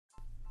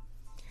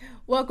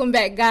Welcome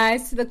back,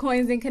 guys, to the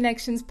Coins and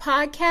Connections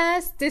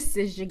podcast. This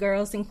is your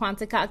girl,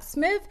 Cinquanta Cox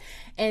Smith,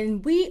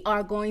 and we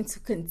are going to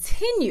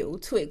continue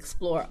to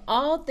explore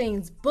all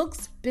things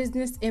books,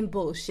 business, and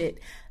bullshit.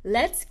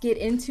 Let's get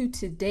into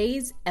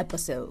today's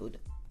episode.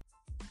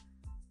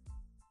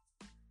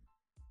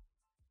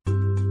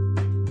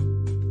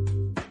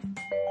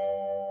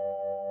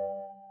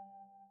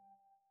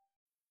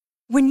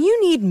 When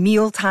you need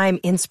mealtime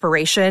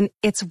inspiration,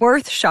 it's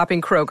worth shopping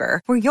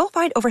Kroger, where you'll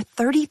find over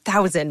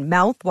 30,000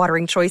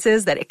 mouth-watering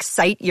choices that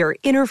excite your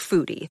inner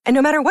foodie. And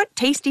no matter what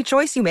tasty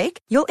choice you make,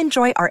 you'll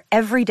enjoy our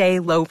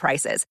everyday low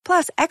prices,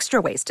 plus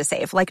extra ways to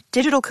save, like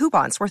digital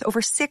coupons worth over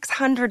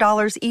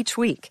 $600 each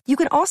week. You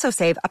can also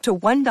save up to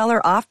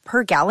 $1 off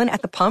per gallon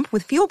at the pump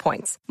with fuel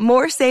points.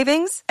 More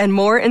savings and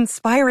more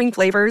inspiring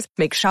flavors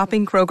make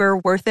shopping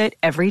Kroger worth it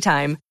every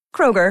time.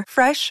 Kroger,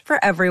 fresh for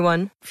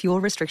everyone.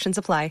 Fuel restrictions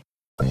apply.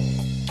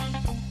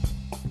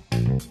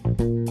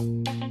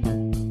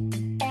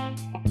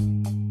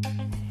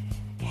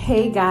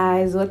 Hey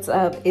guys, what's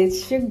up?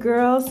 It's your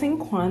girl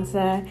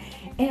Cinquanta,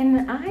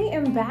 and I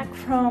am back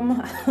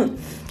from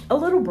a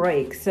little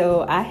break.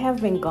 So I have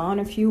been gone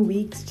a few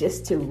weeks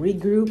just to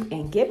regroup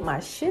and get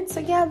my shit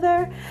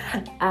together.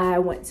 I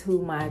went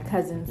to my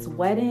cousin's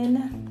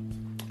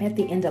wedding at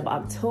the end of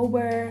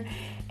October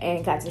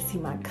and got to see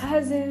my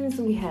cousins.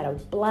 We had a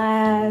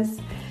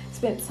blast.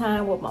 Spent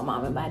time with my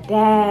mom and my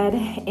dad,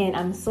 and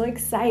I'm so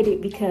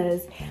excited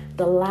because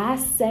the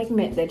last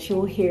segment that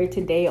you'll hear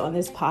today on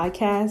this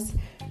podcast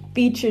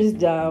features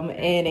them,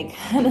 and it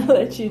kind of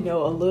lets you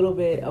know a little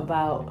bit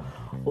about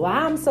why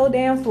I'm so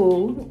damn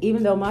fool,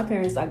 even though my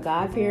parents are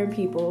God-fearing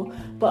people.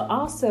 But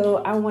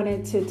also I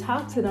wanted to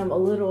talk to them a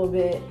little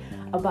bit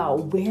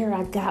about where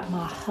I got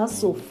my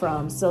hustle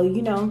from. So,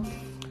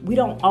 we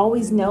don't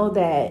always know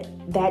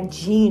that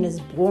gene is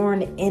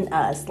born in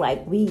us.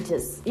 Like, we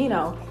just,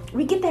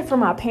 we get that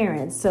from our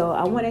parents. So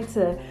I wanted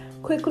to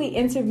quickly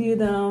interview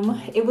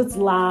them. It was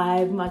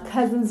live. My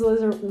cousins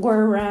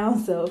were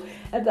around, so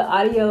if the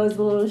audio is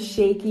a little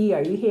shaky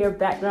or you hear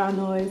background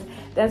noise,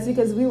 that's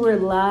because we were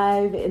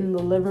live in the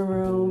living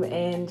room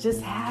and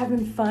just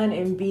having fun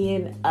and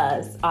being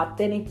us,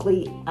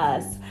 authentically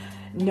us,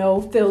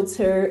 no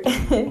filter,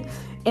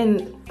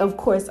 and of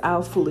course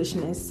our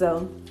foolishness.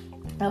 So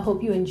I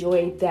hope you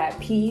enjoyed that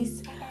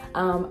piece.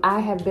 I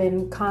have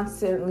been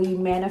constantly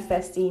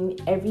manifesting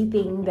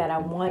everything that I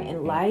want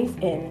in life,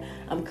 and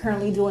I'm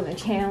currently doing a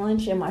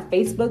challenge in my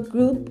Facebook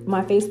group.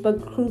 My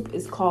Facebook group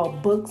is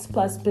called Books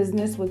Plus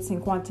Business with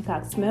Cinquanta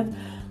Cox Smith.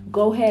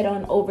 Go ahead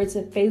on over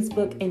to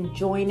Facebook and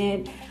join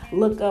it.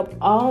 Look up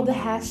all the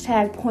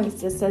hashtag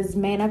points that says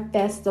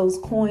manifest those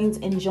coins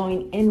and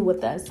join in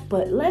with us.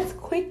 But let's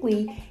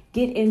quickly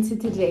get into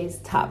today's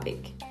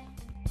topic.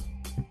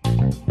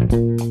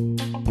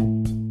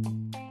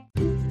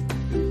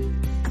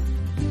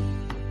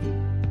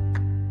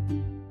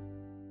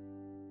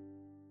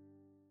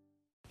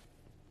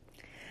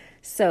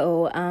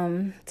 So,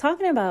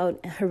 talking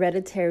about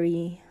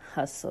hereditary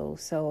hustle.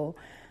 So,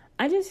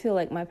 I just feel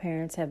like my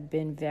parents have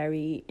been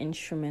very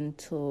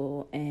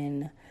instrumental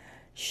in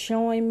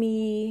showing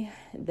me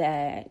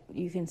that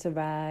you can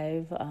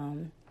survive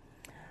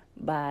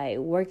by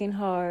working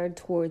hard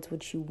towards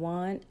what you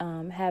want,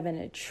 having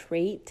a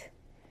trait,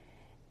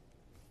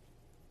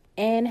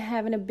 and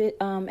having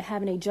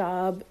a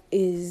job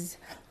is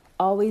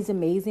always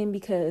amazing,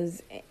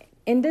 because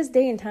in this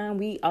day and time,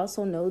 we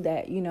also know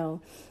that,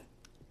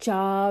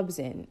 jobs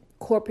and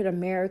corporate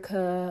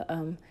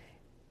America,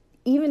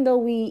 even though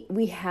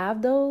we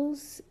have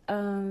those,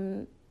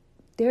 they're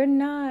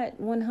not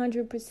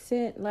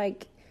 100%,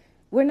 like,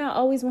 we're not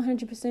always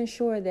 100%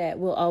 sure that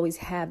we'll always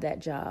have that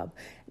job.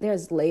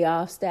 There's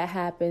layoffs that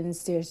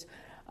happens. There's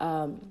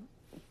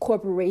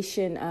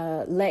corporation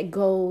let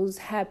goes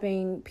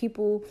happening.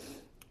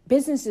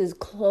 Businesses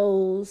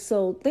close.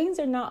 So things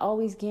are not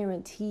always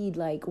guaranteed.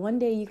 Like, one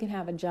day you can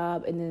have a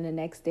job and then the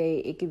next day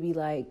it could be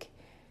like,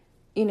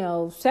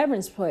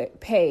 severance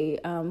pay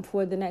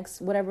for the next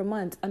whatever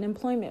month,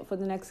 unemployment for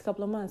the next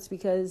couple of months,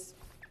 because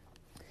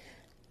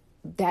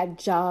that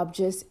job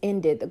just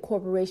ended. The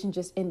corporation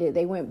just ended.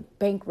 They went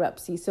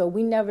bankruptcy. So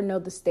we never know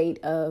the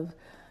state of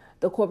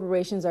the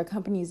corporations or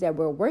companies that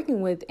we're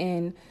working with.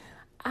 And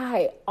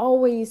I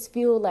always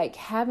feel like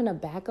having a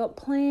backup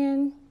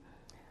plan,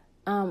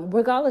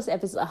 regardless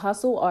if it's a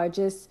hustle or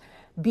just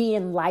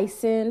being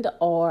licensed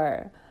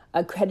or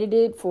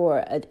accredited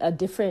for a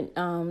different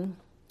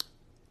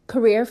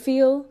career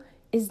field,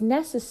 is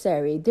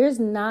necessary. There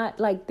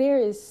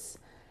is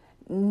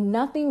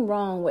nothing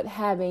wrong with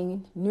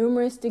having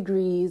numerous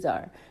degrees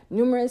or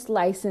numerous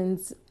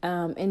licenses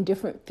in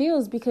different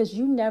fields, because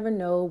you never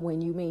know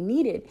when you may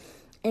need it.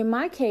 In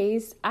my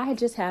case, I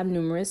just have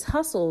numerous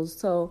hustles.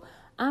 So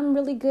I'm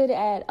really good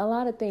at a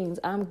lot of things.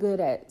 I'm good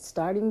at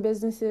starting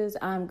businesses.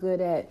 I'm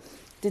good at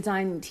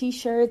designing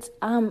t-shirts.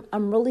 I'm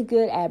really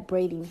good at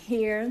braiding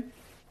hair.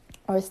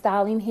 or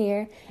styling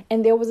hair.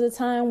 And there was a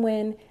time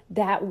when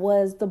that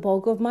was the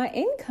bulk of my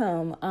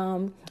income.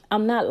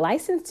 I'm not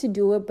licensed to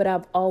do it, but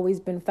I've always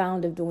been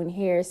fond of doing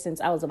hair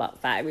since I was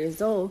about 5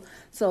 years old.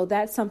 So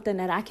that's something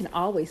that I can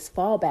always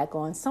fall back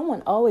on.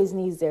 Someone always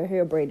needs their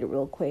hair braided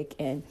real quick,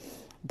 and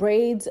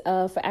braids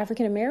for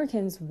African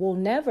Americans will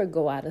never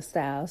go out of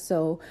style.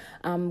 So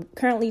I'm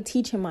currently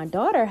teaching my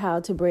daughter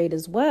how to braid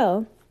as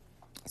well,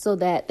 so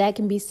that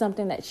can be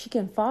something that she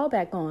can fall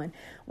back on,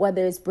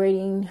 whether it's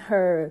braiding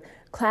her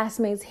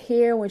classmates'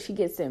 hair when she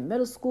gets in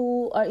middle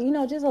school, or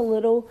just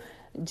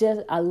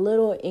a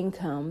little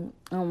income.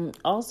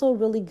 Also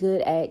really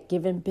good at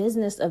giving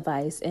business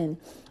advice and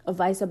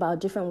advice about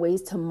different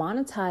ways to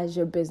monetize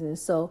your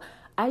business. So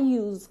I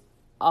use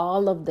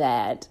all of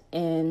that.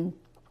 And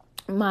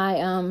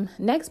my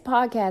next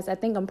podcast, I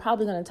think I'm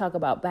probably going to talk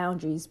about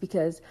boundaries,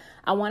 because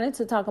I wanted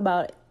to talk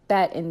about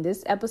that in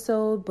this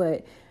episode,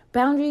 but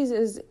boundaries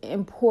is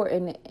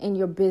important in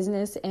your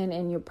business and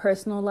in your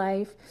personal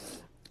life.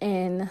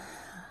 And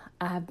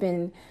I've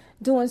been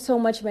doing so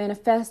much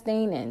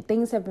manifesting, and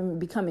things have been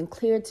becoming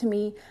clear to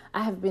me.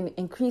 I have been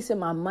increasing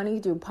my money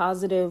through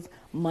positive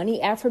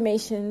money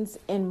affirmations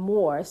and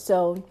more.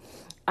 So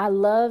I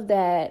love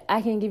that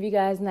I can give you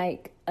guys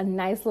like a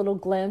nice little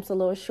glimpse, a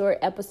little short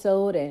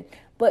episode,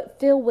 but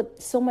filled with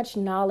so much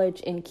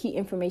knowledge and key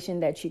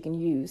information that you can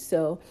use.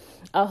 So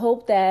I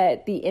hope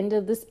that the end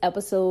of this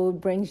episode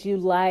brings you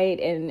light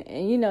and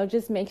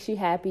just makes you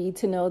happy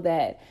to know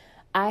that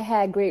I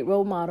had great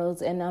role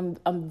models, and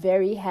I'm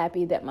very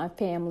happy that my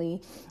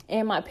family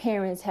and my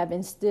parents have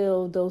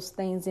instilled those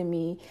things in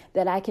me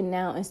that I can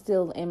now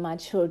instill in my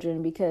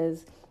children,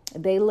 because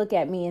they look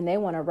at me and they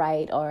want to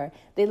write, or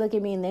they look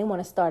at me and they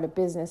want to start a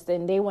business,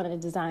 and they want to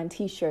design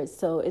t-shirts.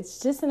 So it's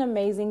just an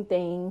amazing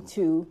thing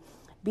to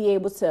be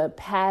able to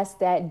pass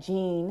that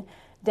gene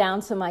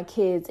down to my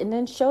kids and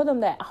then show them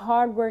that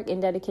hard work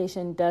and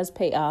dedication does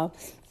pay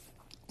off.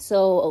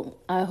 So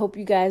I hope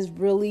you guys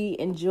really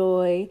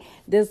enjoy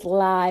this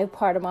live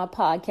part of my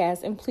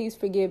podcast, and please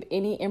forgive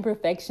any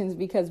imperfections,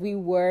 because we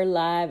were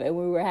live and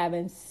we were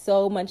having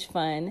so much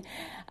fun.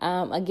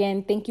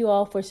 Again, thank you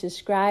all for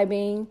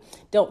subscribing.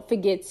 Don't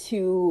forget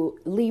to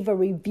leave a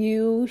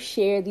review,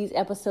 share these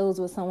episodes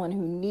with someone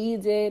who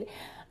needs it.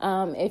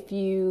 If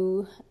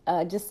you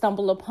just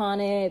stumble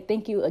upon it,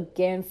 thank you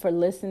again for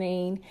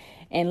listening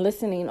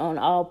on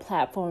all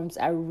platforms.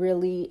 I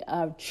really,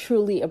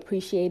 truly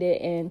appreciate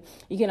it. And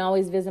you can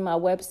always visit my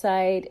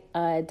website,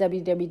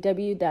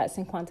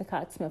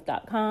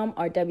 www.cinquantacoxsmith.com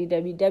or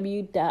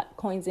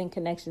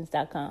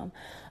www.coinsandconnections.com.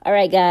 All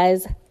right,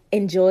 guys,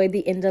 enjoy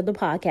the end of the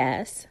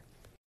podcast.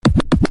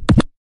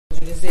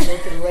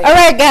 All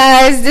right,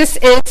 guys, this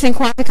is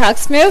Cinquanta Cox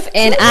Smith,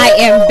 and I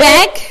am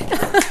back.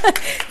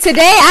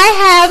 Today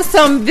I have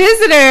some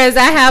visitors.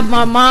 I have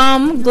my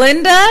mom,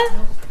 Glenda.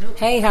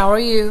 Hey, how are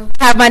you?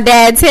 I have my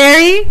dad,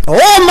 Terry.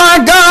 Oh, my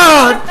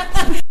God.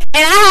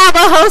 And I have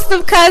a host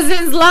of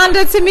cousins,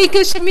 Londa,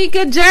 Tamika,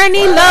 Shamika,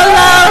 Journey,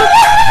 Lolo.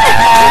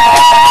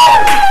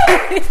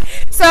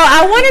 So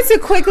I wanted to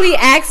quickly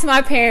ask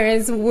my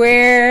parents,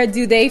 where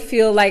do they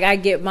feel like I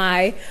get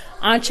my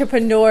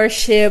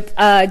entrepreneurship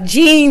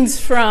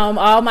genes from,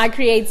 all my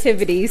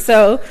creativity?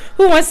 So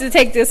who wants to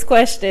take this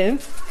question?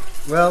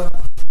 Well,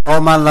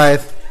 all my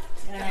life,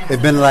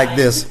 it's been like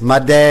this. My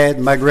dad,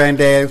 my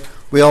granddad,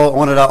 we all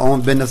wanted our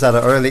own business at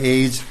an early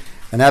age,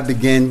 and I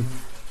began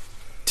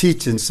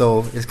teaching,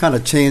 so it's kind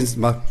of changed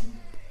my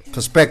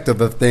perspective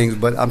of things,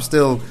 but I'm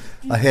still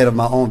ahead of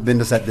my own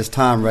business at this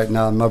time right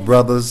now. My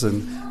brothers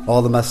and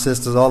all of my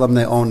sisters, all of them,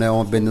 they own their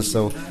own business,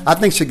 so I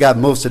think she got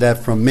most of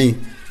that from me.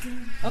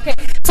 Okay,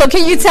 so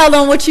can you tell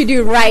them what you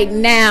do right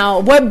now?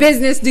 What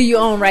business do you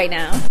own right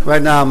now?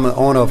 Right now, I'm the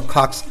owner of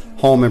Cox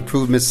Home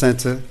Improvement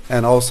Center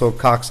and also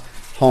Cox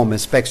Home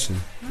Inspection.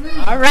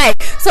 All right,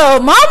 so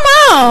my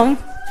mom,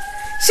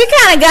 she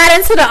kind of got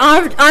into the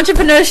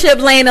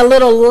entrepreneurship lane a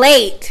little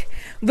late,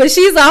 but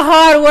she's a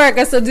hard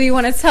worker. So do you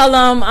want to tell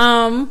them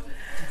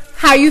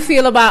how you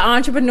feel about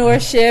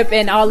entrepreneurship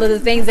and all of the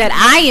things that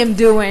I am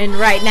doing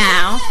right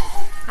now?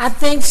 I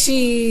think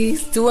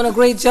she's doing a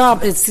great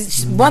job.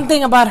 It's one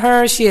thing about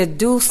her, she'll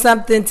do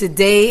something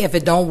today. If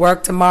it don't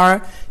work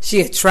tomorrow,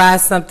 she'll try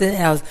something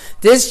else.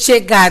 This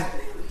chick got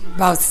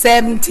about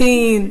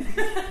 17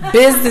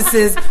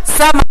 businesses.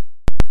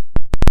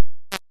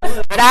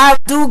 But I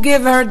do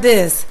give her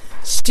this.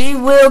 She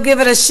will give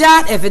it a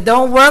shot. If it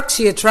don't work,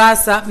 she'll try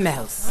something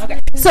else. Okay.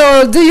 So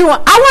I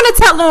want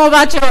to tell them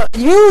about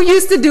you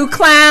used to do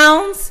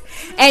clowns,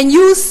 and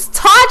you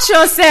taught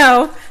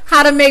yourself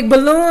how to make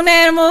balloon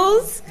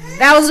animals.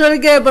 That was really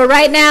good. But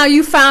right now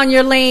you found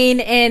your lane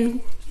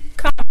in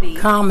comedy.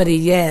 Comedy,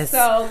 yes.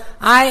 So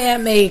I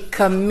am a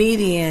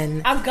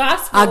comedian. A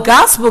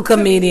gospel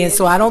comedian.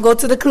 So I don't go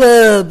to the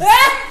clubs.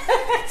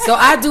 So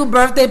I do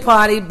birthday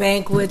party,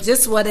 banquet,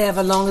 just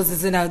whatever, as long as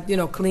it's in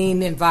a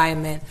clean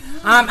environment.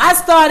 I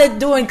started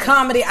doing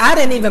comedy. I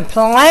didn't even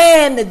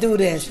plan to do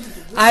this.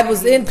 I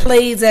was in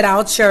plays at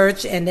our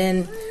church, and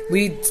then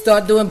we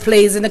start doing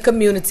plays in the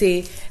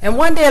community. And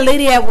one day a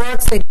lady at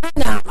work said,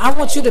 "Now I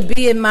want you to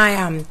be in my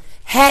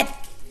hat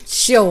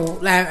show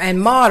and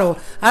model.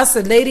 I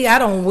said, lady, I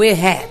don't wear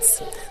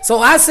hats. So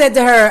I said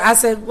to her, I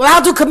said, well,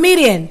 I'll do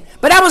comedian.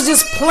 But I was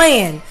just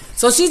playing.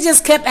 So she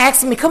just kept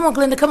asking me, come on,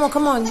 Glenda, come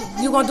on.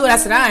 You going to do it? I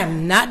said, I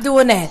am not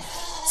doing that.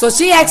 So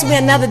she asked me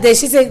another day.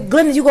 She said,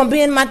 Glenda, you going to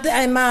be in my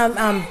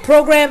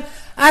program?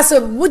 I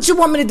said, what you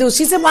want me to do?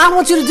 She said, well, I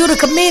want you to do the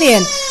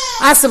comedian.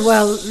 I said,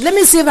 well, let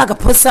me see if I can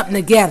put something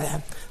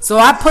together. So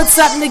I put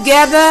something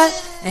together,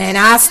 and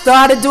I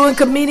started doing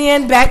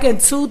comedian back in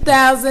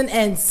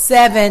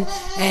 2007.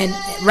 And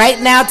right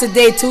now,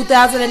 today,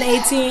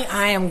 2018,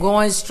 I am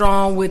going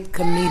strong with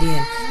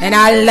comedian. And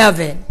I love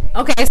it.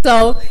 Okay,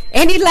 so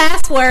any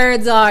last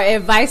words or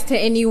advice to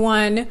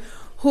anyone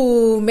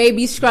who may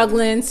be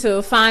struggling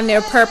to find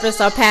their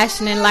purpose or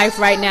passion in life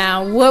right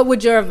now? What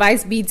would your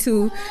advice be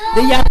to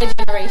the younger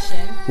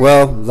generation?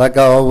 Well, like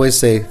I always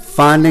say,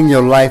 finding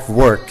your life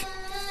work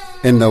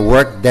in the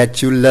work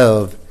that you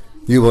love,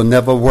 you will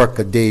never work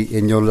a day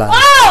in your life.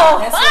 Oh!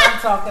 That's what I'm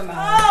talking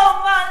about.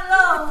 Oh, my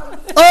Lord.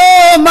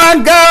 Oh, my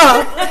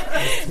God.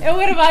 And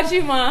what about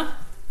you, Ma?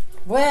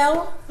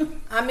 Well,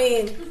 I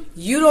mean,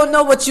 you don't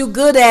know what you're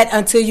good at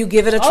until you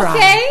give it a try.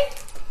 Okay.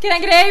 Can I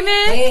get an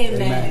amen?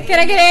 Amen. Can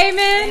I get an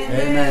amen?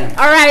 Amen.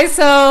 All right,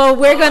 so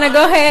we're going to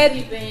go ahead.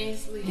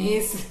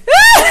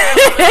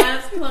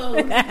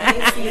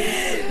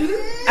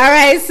 All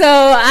right, so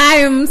I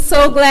am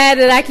so glad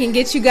that I can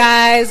get you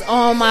guys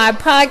on my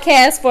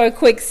podcast for a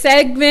quick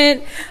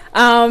segment.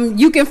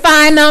 You can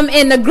find them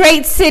in the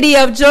great city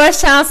of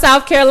Georgetown,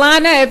 South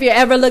Carolina, if you're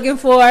ever looking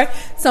for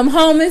some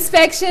home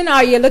inspection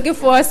or you're looking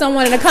for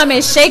someone to come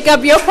and shake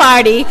up your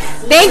party.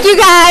 Thank you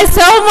guys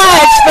so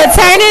much for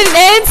turning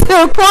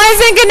into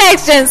Coins and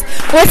Connections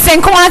with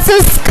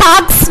Cinquanta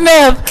Cox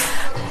Smith.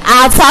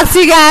 I'll talk to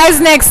you guys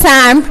next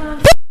time.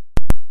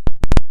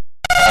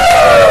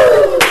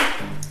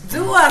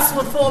 Do us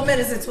with 4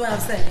 minutes and 12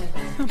 seconds.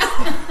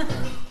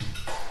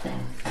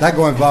 That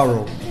going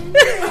viral.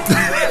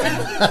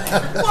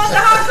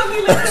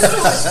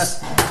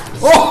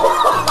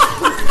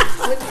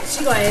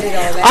 She gonna edit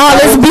all that. All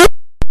this blue